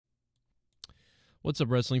What's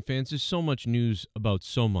up, wrestling fans? There's so much news about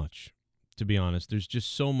so much, to be honest. There's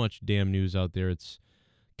just so much damn news out there. It's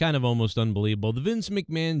kind of almost unbelievable. The Vince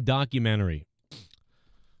McMahon documentary.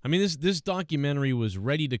 I mean, this documentary was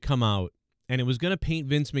ready to come out, and it was going to paint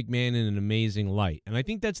Vince McMahon in an amazing light. And I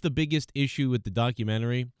think that's the biggest issue with the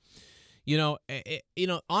documentary.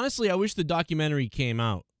 Honestly, I wish the documentary came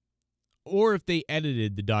out, or if they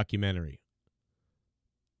edited the documentary.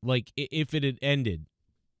 Like, if it had ended.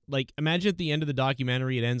 Like, imagine at the end of the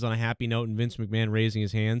documentary, it ends on a happy note and Vince McMahon raising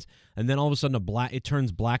his hands, and then all of a sudden it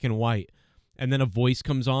turns black and white, and then a voice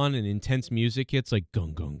comes on and intense music hits, like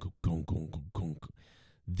gung gung gung gung gung gung gung.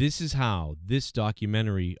 This is how this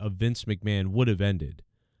documentary of Vince McMahon would have ended.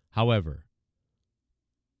 However,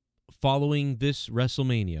 following this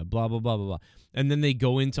WrestleMania, blah blah blah blah blah, and then they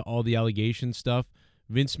go into all the allegation stuff.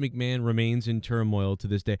 Vince McMahon remains in turmoil to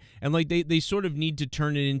this day, and like they sort of need to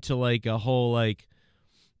turn it into like a whole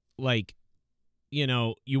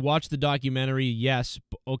you watch the documentary, yes,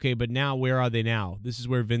 okay, but now where are they now? This is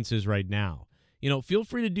where Vince is right now. Feel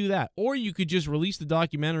free to do that. Or you could just release the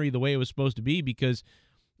documentary the way it was supposed to be, because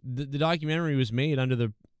the documentary was made under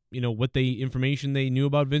the, information they knew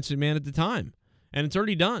about Vince McMahon at the time. And it's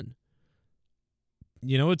already done.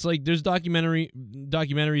 It's like there's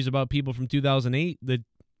documentaries about people from 2008 that,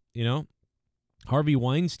 Harvey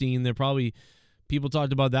Weinstein, they're probably... People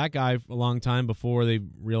talked about that guy for a long time before they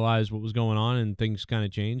realized what was going on, and things kind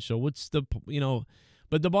of changed. So what's the,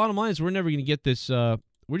 but the bottom line is we're never going to get this, we're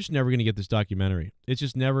just never going to get this documentary. It's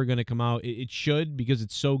just never going to come out. It should, because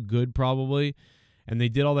it's so good probably. And they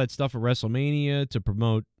did all that stuff at WrestleMania to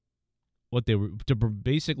promote what they were,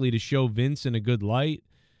 basically to show Vince in a good light.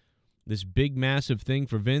 This big, massive thing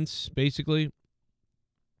for Vince, basically.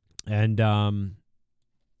 And,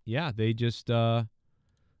 they just,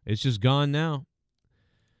 it's just gone now.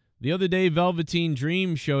 The other day, Velveteen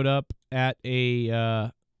Dream showed up at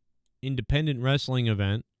a independent wrestling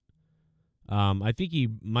event. I think he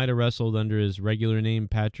might have wrestled under his regular name,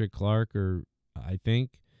 Patrick Clark, or I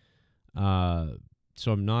think.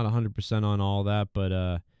 So I'm not 100% on all that, but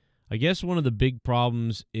I guess one of the big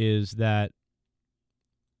problems is that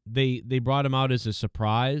they brought him out as a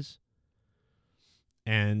surprise.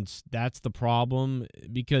 And that's the problem,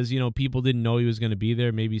 because, people didn't know he was going to be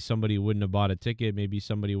there. Maybe somebody wouldn't have bought a ticket. Maybe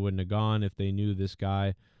somebody wouldn't have gone if they knew this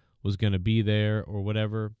guy was going to be there or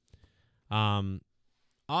whatever.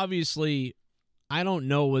 Obviously, I don't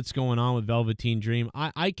know what's going on with Velveteen Dream.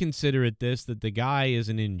 I consider it that the guy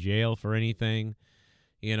isn't in jail for anything.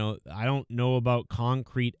 I don't know about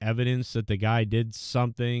concrete evidence that the guy did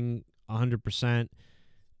something 100%.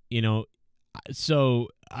 So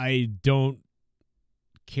I don't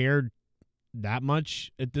cared that much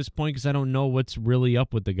at this point, because I don't know what's really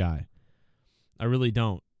up with the guy. I really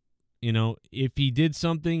don't. If he did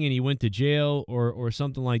something and he went to jail or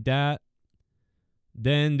something like that,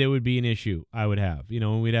 then there would be an issue I would have,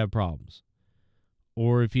 and we'd have problems.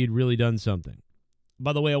 Or if he'd really done something.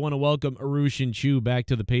 By the way, I want to welcome Arushin Chu back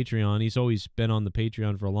to the Patreon. He's always been on the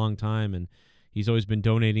Patreon for a long time, and he's always been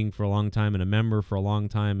donating for a long time and a member for a long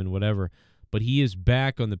time and whatever. But he is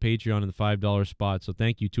back on the Patreon in the $5 spot, so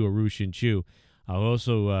thank you to Arushin Chu. I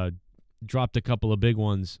also dropped a couple of big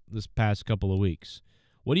ones this past couple of weeks.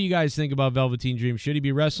 What do you guys think about Velveteen Dream? Should he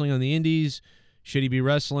be wrestling on the Indies? Should he be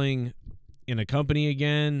wrestling in a company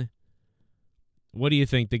again? What do you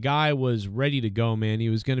think? The guy was ready to go, man. He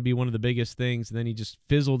was going to be one of the biggest things, and then he just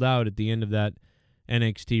fizzled out at the end of that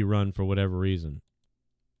NXT run for whatever reason.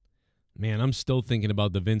 Man, I'm still thinking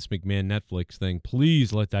about the Vince McMahon Netflix thing.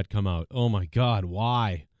 Please let that come out. Oh, my God,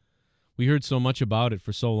 why? We heard so much about it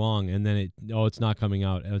for so long, and then it's not coming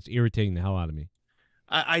out, and it's irritating the hell out of me.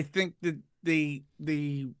 I think that the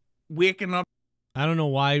waking up... I don't know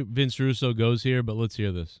why Vince Russo goes here, but let's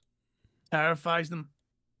hear this. Terrifies them.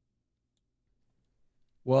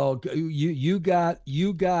 Well, you got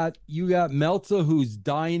Meltzer, who's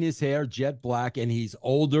dyeing his hair jet black, and he's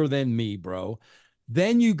older than me, bro.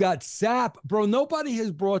 Then you got Sapp, bro. Nobody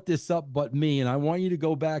has brought this up but me, and I want you to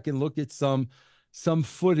go back and look at some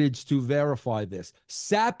footage to verify this.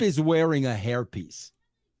 Sapp is wearing a hairpiece.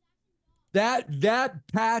 That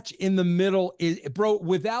patch in the middle is, bro.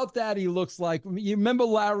 Without that, he looks like, you remember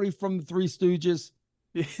Larry from the Three Stooges?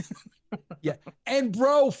 Yeah, and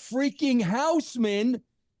bro, freaking Houseman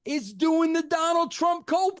is doing the Donald Trump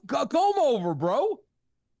comb over, bro.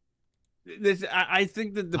 I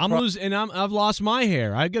think that I've lost my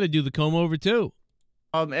hair. I got to do the comb over too.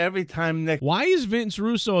 Every time Nick. Why is Vince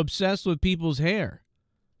Russo obsessed with people's hair?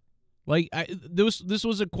 Like, this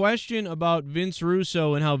was a question about Vince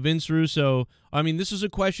Russo and how Vince Russo. I mean, this was a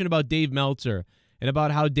question about Dave Meltzer and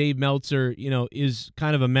about how Dave Meltzer, is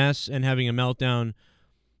kind of a mess and having a meltdown,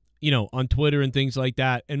 on Twitter and things like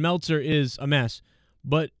that. And Meltzer is a mess.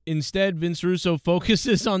 But instead, Vince Russo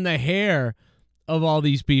focuses on the hair of all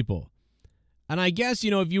these people. And I guess,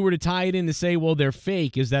 if you were to tie it in to say, well, they're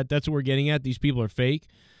fake, that's what we're getting at? These people are fake,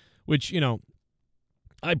 which,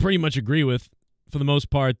 I pretty much agree with for the most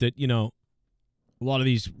part that, a lot of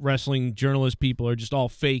these wrestling journalist people are just all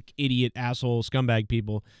fake, idiot, asshole, scumbag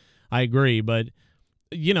people. I agree. But,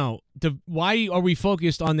 why are we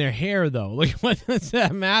focused on their hair, though? Like, what does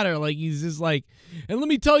that matter? Like, he's just like, and let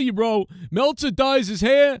me tell you, bro, Meltzer dyes his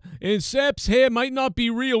hair, and Sapp's hair might not be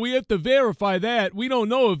real. We have to verify that. We don't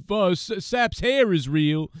know if Sapp's hair is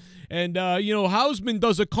real. And, Hausman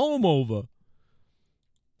does a comb over.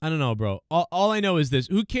 I don't know, bro. All I know is this.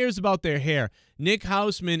 Who cares about their hair? Nick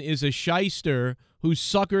Hausman is a shyster who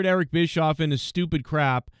suckered Eric Bischoff into stupid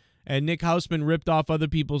crap, and Nick Hausman ripped off other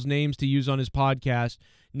people's names to use on his podcast.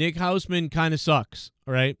 Nick Hausman kind of sucks,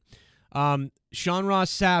 all right? Sean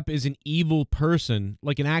Ross Sapp is an evil person,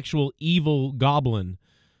 like an actual evil goblin.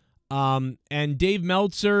 And Dave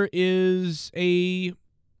Meltzer is I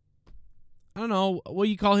don't know, what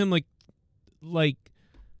do you call him? Like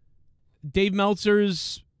Dave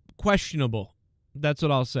Meltzer's questionable. That's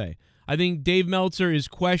what I'll say. I think Dave Meltzer is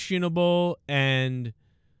questionable, and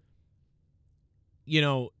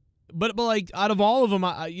but like out of all of them,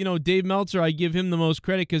 Dave Meltzer, I give him the most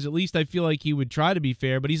credit because at least I feel like he would try to be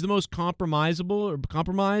fair. But he's the most compromised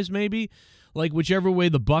maybe. Like whichever way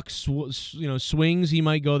the buck swings, he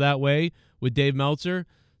might go that way with Dave Meltzer.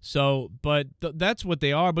 So, but that's what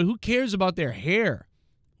they are. But who cares about their hair?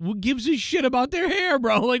 Who gives a shit about their hair,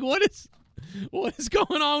 bro? Like what is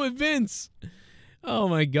going on with Vince? Oh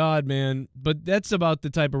my God, man. But that's about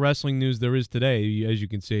the type of wrestling news there is today, as you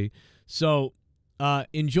can see. So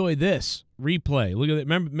enjoy this replay. Look at it.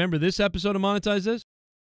 Remember this episode of Monetize This?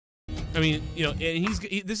 I mean, and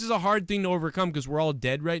this is a hard thing to overcome because we're all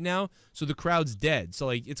dead right now. So the crowd's dead. So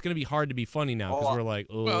like, it's gonna be hard to be funny now because we're like,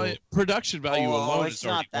 oh. Well, production value alone it's is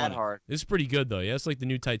not already that funny. hard. It's pretty good though. Yeah, it's like the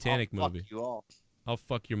new Titanic movie. Fuck you all. I'll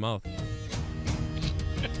fuck your mouth.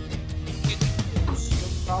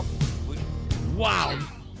 Wow.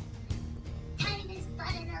 Time is but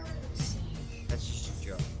an illusion. That's just a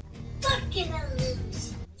joke. Fucking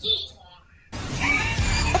illusion. Yeah.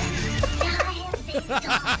 Now I have been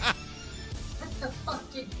gone. But the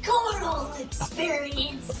fucking coral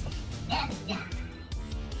experience never dies.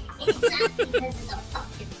 It's not because of the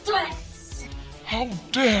fucking threats. How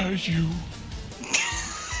dare you? No,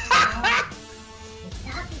 it's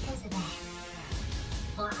not because of that.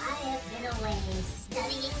 For I have been away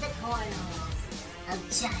studying the corners of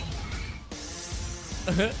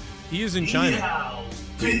China. He is in China. Now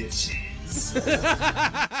with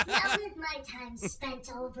my time spent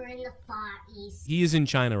over in the Far East, He is in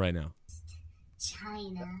China right now.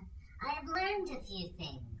 China, I have learned a few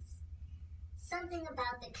things. Something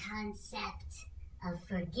about the concept of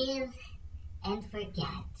forgive and forget.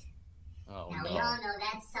 Oh, Now we all know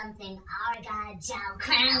that's something our guy Zhao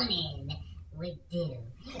Crownin would do.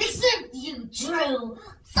 Except you, Drew.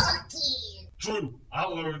 Fuck you. Drew, I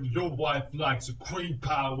learned your wife likes a cream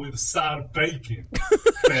pie with a side of bacon. Whoa,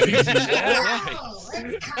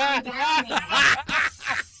 let's calm down there.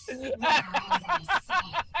 Now, as I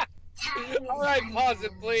said, time is All right, running pause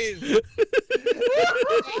it, out. please.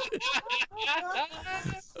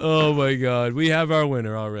 Oh my God, we have our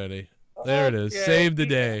winner already. There it is. Okay. Saved the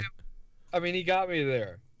day. I mean, he got me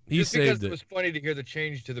there. He Just because saved it it. was funny to hear the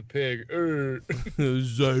change to the pig.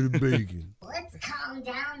 Side of bacon. Let's calm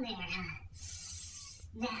down there.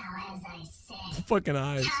 Now, as I said, Fucking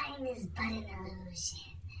eyes. time is but an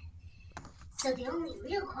illusion. So the only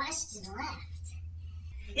real question left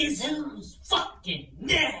is who's fucking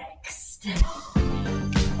next?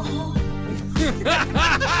 Oh.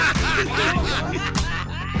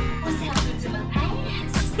 What's happening to my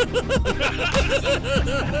ass?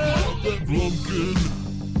 That blumpkin.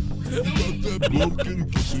 That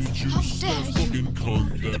blumpkin pussy juice. That fucking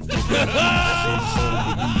cunt. That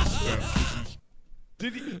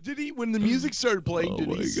fucking Did he when the music started playing, did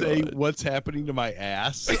he say what's happening to my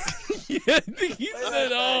ass? Yeah, I think he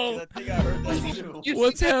said, oh, I think I heard that too. You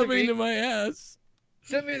what's send that to happening me? to my ass?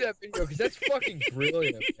 Send me that video because that's fucking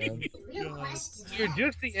brilliant, man. The real question Dude,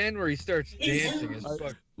 just the end where he starts dancing is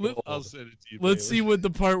fucking Let, I'll send it to you. let's see Bailey. what the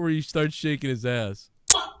part where he starts shaking his ass.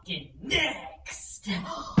 fucking next.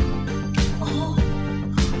 Oh.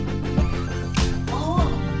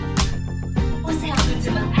 What's happening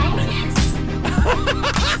to my ass?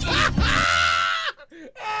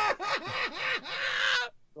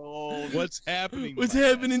 What's happening? What's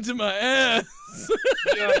happening to my ass?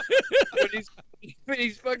 Yeah, when he's and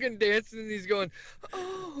he's fucking dancing and he's going,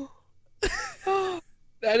 oh, oh.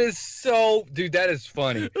 That is so, dude. That is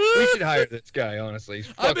funny. We should hire this guy. Honestly, he's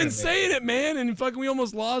I've been fucking saying it, man, and fucking we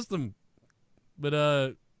almost lost him. But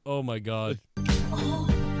oh my god. Oh.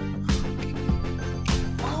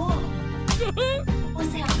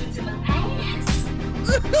 What's happening to my ass?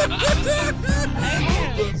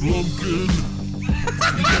 Lumpkin.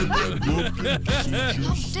 Lumpkin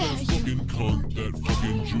juice, that fucking cunt, that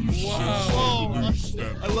fucking juice. Wow. Release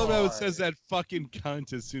that. I love how it says that fucking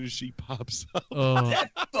cunt as soon as she pops up. Oh.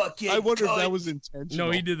 I wonder if that was intentional.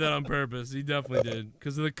 No, he did that on purpose. He definitely did.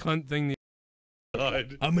 Because of the cunt thing.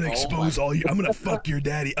 I'm gonna expose all you. I'm gonna fuck your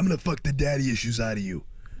daddy. I'm gonna fuck the daddy issues out of you.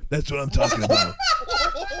 That's what I'm talking about.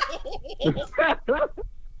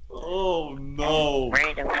 Oh no.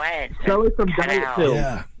 Ready to wed. Show us some diet pills.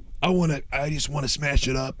 Yeah. I just wanna smash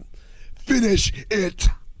it up. Finish it.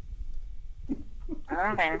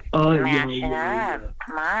 Then Oh, smash yeah, it yeah, up.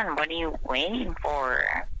 Come on, what are you waiting for?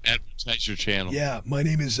 Advertise your channel. Yeah, my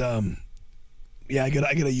name is yeah, I got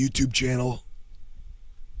a YouTube channel.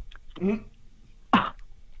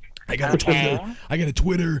 I got a Twitter. I got a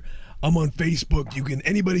Twitter. I'm on Facebook.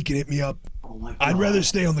 Anybody can hit me up. Oh my God. I'd rather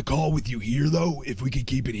stay on the call with you here though, if we could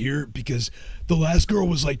keep it here, because the last girl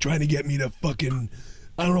was like trying to get me to fucking,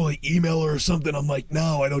 I don't know, like email her or something. I'm like,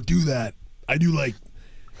 no, I don't do that. I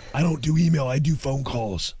don't do email. I do phone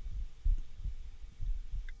calls.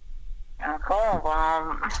 Oh, cool.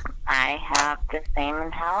 Well, I have the same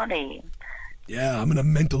mentality. Yeah, I'm gonna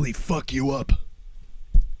mentally fuck you up.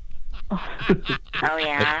 Oh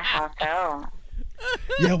yeah, how so?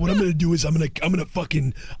 Yeah, what I'm gonna do is I'm gonna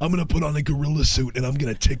put on a gorilla suit and I'm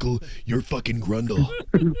gonna tickle your fucking grundle.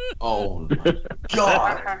 Oh my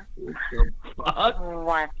God.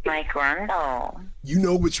 What's my grundle? You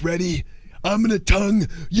know what's ready? I'm gonna tongue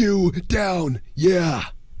you down. Yeah.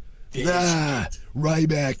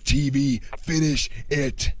 Ryback TV. Finish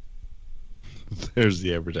it. There's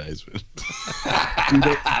the advertisement.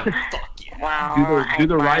 Well, do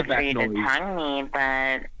the I'd love Ryback for you to noise. tongue me,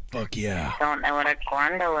 but Fuck yeah. don't know what a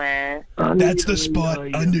grundle is. That's the spot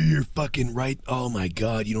under your fucking right. Oh my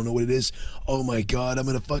god, you don't know what it is? Oh my god, I'm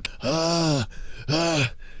gonna fuck.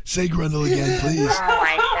 Say grundle again, please. Oh,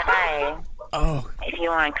 why should I? Oh. If you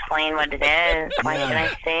want to explain what it is, why should I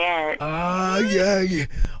say it? Yeah.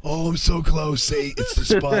 Oh, I'm so close. Say it's the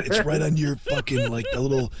spot. It's right under your fucking, like, the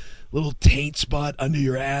little taint spot under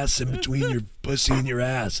your ass and between your pussy and your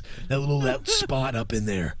ass. That spot up in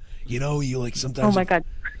there. You know, you like sometimes. Oh my God.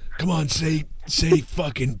 Come on, say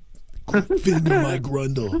fucking finger my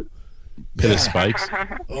grundle. Bit of spikes.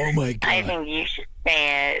 Oh my god. I think you should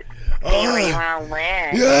say it. Say where you want to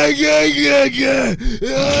live.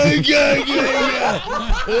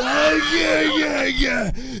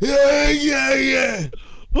 Yeah.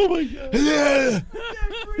 Oh my god.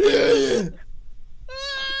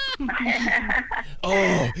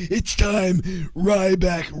 Oh, it's time.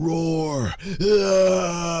 Ryback roar. You're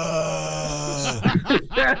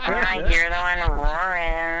the one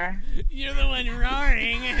roaring. You're the one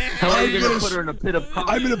roaring. How are you gonna put her in a pit of cock?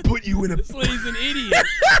 I'm gonna put you in a. This lady's an idiot.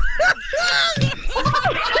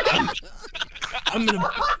 I'm gonna.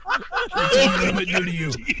 What I'm gonna do to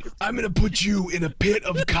you? I'm gonna put you in a pit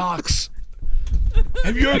of cocks.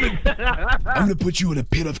 Have you ever been? I'm gonna put you in a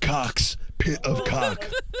pit of cocks. Pit of cock.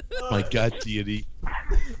 My God, deity.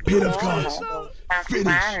 Pit of cocks. That's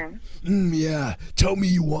Finish. fun. Yeah. Tell me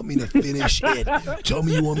you want me to finish it. Tell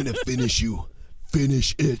me you want me to finish you.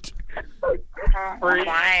 Finish it.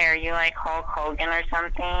 Why? Are you like Hulk Hogan or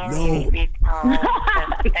something? No. You be told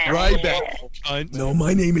to finish Ryback, it. cunt. No,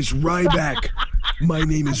 my name is Ryback. My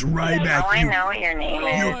name is Ryback. Oh, I know what your name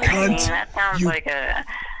is. You I mean, cunt. that sounds You- like a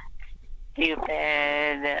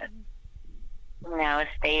stupid,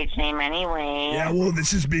 stage name anyway. Yeah, well,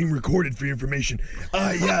 this is being recorded for your information.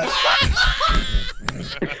 Yeah.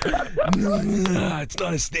 It's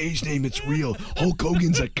not a stage name, it's real. Hulk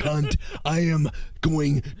Hogan's a cunt. I am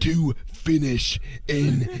going to finish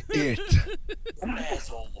in it.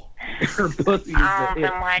 Asshole. Her pussy is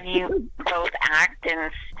Then why do you both act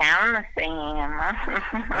and sound the same?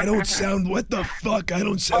 I don't sound, what the fuck? I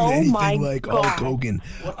don't sound anything like Hulk Hogan.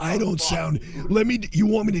 I don't sound, do you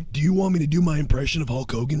want me to do my impression of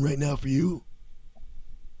Hulk Hogan right now for you?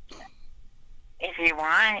 If you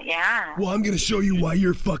want, yeah. Well, I'm going to show you why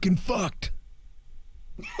you're fucking fucked.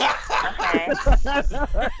 Okay.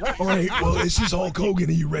 All right, well, this is Hulk Hogan.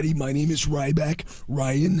 Are you ready? My name is Ryback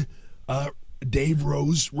Ryan. Dave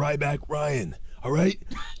Rose, Ryback Ryan. All right?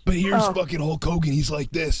 But here's fucking Hulk Hogan. He's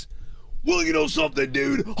like this. Well, you know something,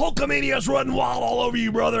 dude? Hulkamania's running wild all over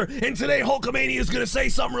you, brother. And today, Hulkamania's gonna say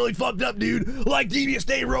something really fucked up, dude. Like devious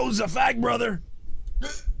Dave Rose is a fag, brother.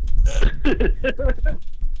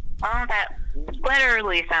 Oh, that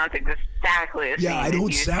literally sounds exactly the same. Yeah, I as don't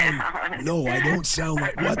you sound. No, I don't sound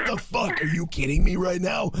like. What the fuck? Are you kidding me right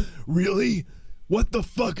now? Really? What the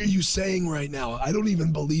fuck are you saying right now? I don't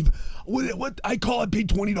even believe. What? I paid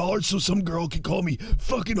 $20 so some girl can call me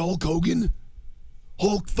fucking Hulk Hogan.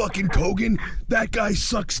 Hulk fucking Hogan. That guy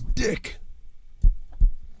sucks dick.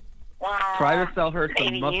 Well, Try to sell her some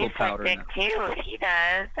maybe muscle you powder suck dick too if he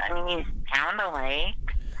does. I mean, you sound alike.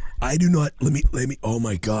 I do not. Let me. Oh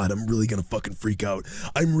my god, I'm really gonna fucking freak out.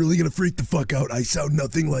 I'm really gonna freak the fuck out. I sound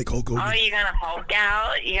nothing like Hulk Hogan. Oh, you're gonna Hulk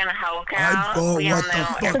out? You're gonna Hulk out? Oh, We what all the know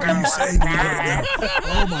fuck are you everyone saying to me that. right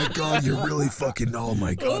now? Oh my god, you're really fucking. Oh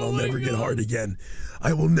my god, I'll never get hard again.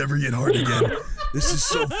 I will never get hard again. This is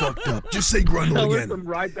so fucked up. Just say Grundle Tell her again. some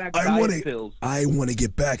Ryback I diet want pills. to. I want to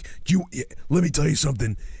get back. Let me tell you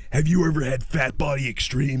something. Have you ever had Fat Body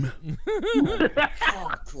Extreme?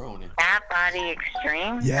 Fat body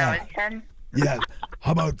extreme? Yeah. Is that what you said? Yeah.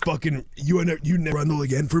 How about fucking you never Grundle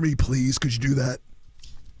again for me, please? Could you do that?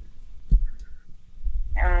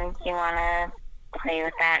 Do you want to play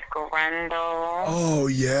with that Grundle? Oh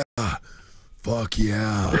yeah. Fuck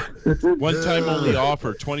yeah. One time only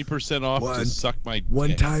offer, 20% off to suck my dick.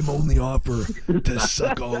 One time only offer to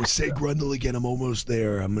suck. Oh, say Grundle again. I'm almost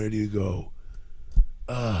there. I'm ready to go.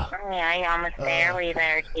 Yeah, you're almost there. We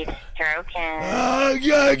better keep stroking. Oh,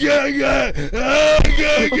 yeah, yeah, yeah. Oh,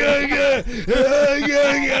 yeah, yeah, yeah. Oh,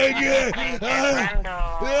 yeah, yeah, yeah.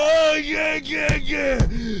 Oh, yeah, yeah, yeah.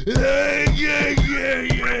 Yeah, yeah,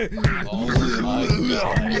 yeah.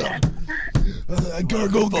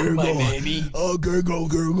 Gurgle, gurgle. Oh, gurgle,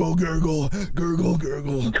 gurgle, gurgle, gurgle,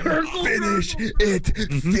 gurgle. Finish it.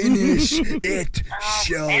 Finish it.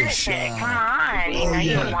 Shell Finish it. shot. Come on.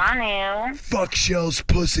 You know you want to. Fuck Shell's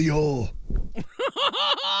pussy hole.